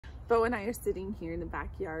Bo and I are sitting here in the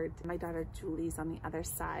backyard. My daughter Julie's on the other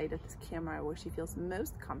side of this camera where she feels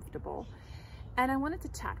most comfortable. And I wanted to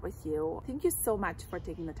chat with you. Thank you so much for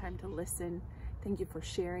taking the time to listen. Thank you for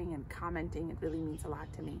sharing and commenting. It really means a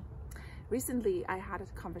lot to me. Recently, I had a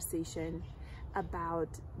conversation about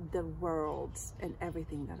the world and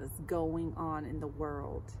everything that is going on in the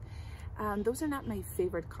world. Those are not my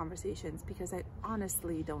favorite conversations because I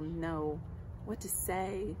honestly don't know what to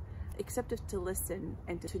say except to listen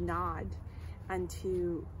and to nod and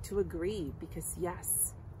to agree, because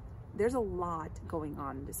yes, there's a lot going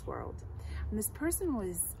on in this world. And this person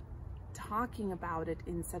was talking about it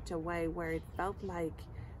in such a way where it felt like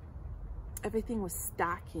everything was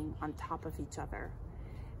stacking on top of each other.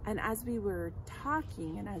 And as we were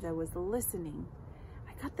talking and as I was listening,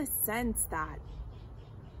 I got the sense that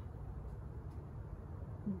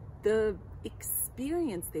the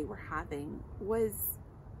experience they were having was,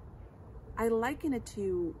 I liken it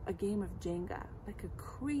to a game of Jenga, like a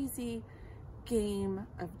crazy game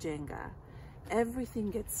of Jenga. Everything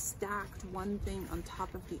gets stacked, one thing on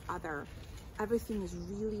top of the other. Everything is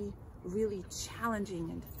really, really challenging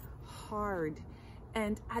and hard.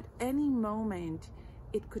 And at any moment,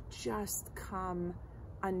 it could just come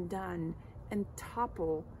undone and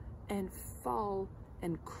topple and fall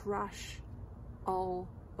and crush all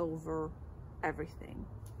over everything.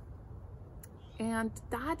 And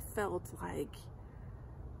that felt like,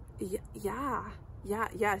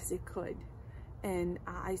 yes, it could. And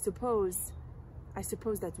I suppose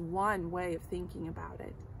that's one way of thinking about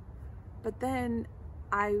it. But then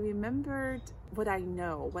I remembered what I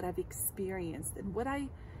know, what I've experienced, and what I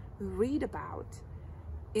read about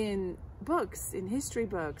in books, in history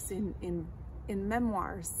books, in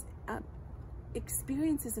memoirs,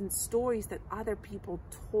 experiences and stories that other people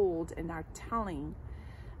told and are telling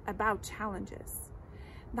about challenges.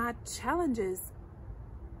 That challenges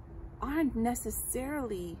aren't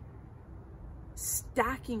necessarily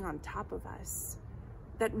stacking on top of us,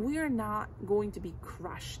 that we're not going to be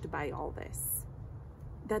crushed by all this,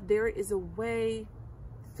 that there is a way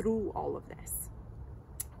through all of this,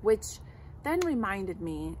 which then reminded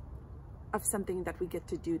me of something that we get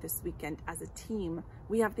to do this weekend as a team.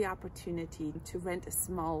 We have the opportunity to rent a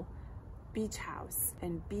small beach house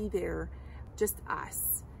and be there, just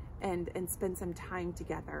us, and spend some time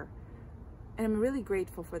together. And I'm really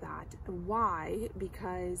grateful for that. Why?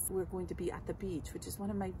 Because we're going to be at the beach, which is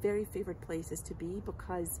one of my very favorite places to be,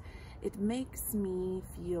 because it makes me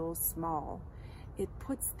feel small. It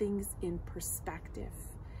puts things in perspective.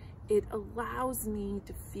 It allows me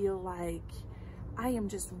to feel like I am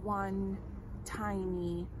just one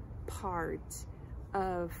tiny part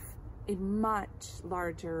of a much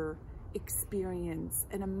larger experience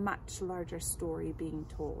and a much larger story being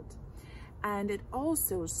told. And it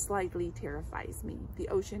also slightly terrifies me. The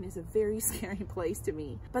ocean is a very scary place to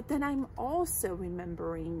me. But then I'm also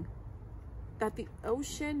remembering that the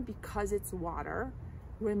ocean, because it's water,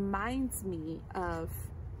 reminds me of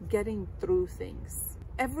getting through things.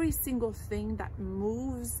 Every single thing that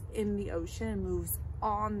moves in the ocean, moves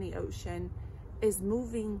on the ocean, is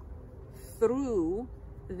moving through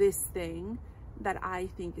this thing that I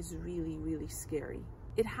think is really, really scary.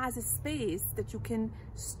 It has a space that you can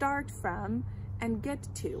start from and get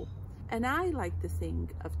to. And I like to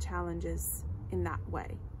think of challenges in that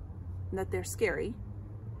way, that they're scary,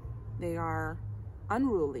 they are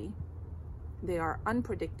unruly, they are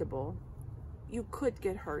unpredictable. You could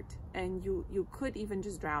get hurt and you could even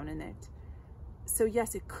just drown in it. So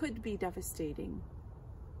yes, it could be devastating,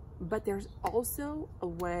 but there's also a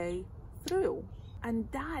way through. And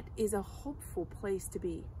that is a hopeful place to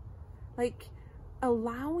be. Like,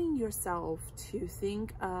 allowing yourself to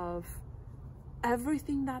think of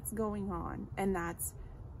everything that's going on and that's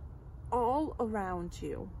all around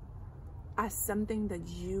you as something that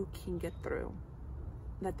you can get through,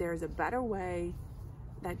 that there's a better way,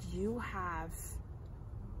 that you have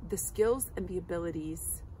the skills and the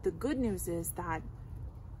abilities. The good news is that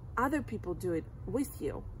other people do it with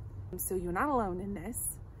you. So you're not alone in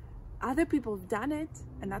this. Other people have done it,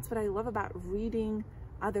 and that's what I love about reading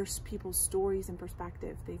other people's stories and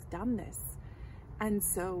perspective. They've done this, and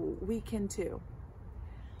so we can too.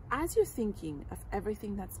 As you're thinking of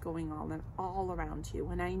everything that's going on and all around you,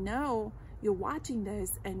 and I know you're watching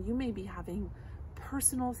this and you may be having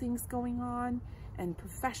personal things going on and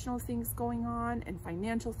professional things going on and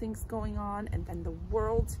financial things going on, and then the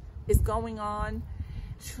world is going on,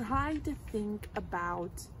 try to think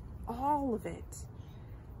about all of it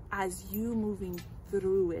as you moving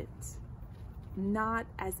through it, not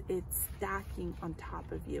as it's stacking on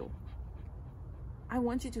top of you. I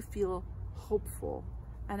want you to feel hopeful,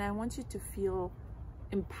 and I want you to feel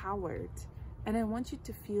empowered, and I want you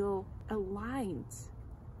to feel aligned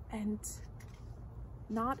and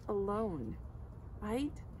not alone,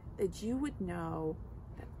 right? That you would know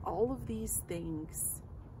that all of these things,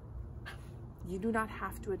 you do not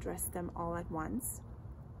have to address them all at once,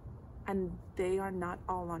 and they are not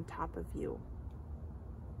all on top of you.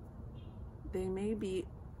 They may be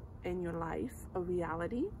in your life a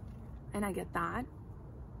reality, and I get that.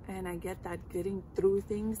 And I get that getting through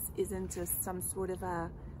things isn't just some sort of a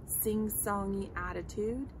sing-songy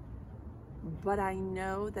attitude, but I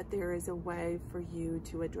know that there is a way for you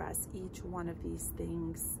to address each one of these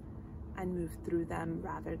things and move through them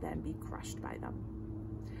rather than be crushed by them.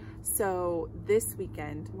 So this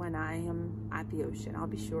weekend, when I am at the ocean, I'll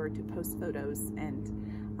be sure to post photos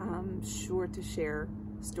and sure to share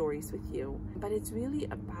stories with you. But it's really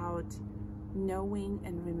about knowing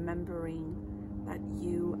and remembering that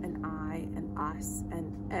you and I and us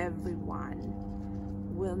and everyone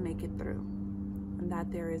will make it through, and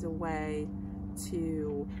that there is a way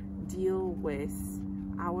to deal with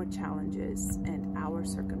our challenges and our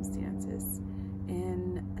circumstances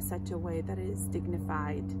in such a way that is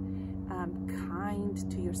dignified,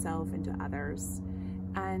 kind to yourself and to others,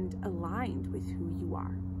 and aligned with who you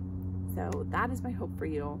are. So that is my hope for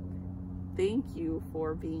you. Thank you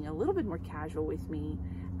for being a little bit more casual with me.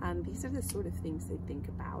 These are the sort of things I think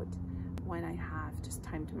about when I have just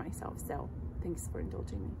time to myself. So thanks for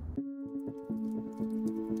indulging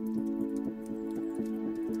me.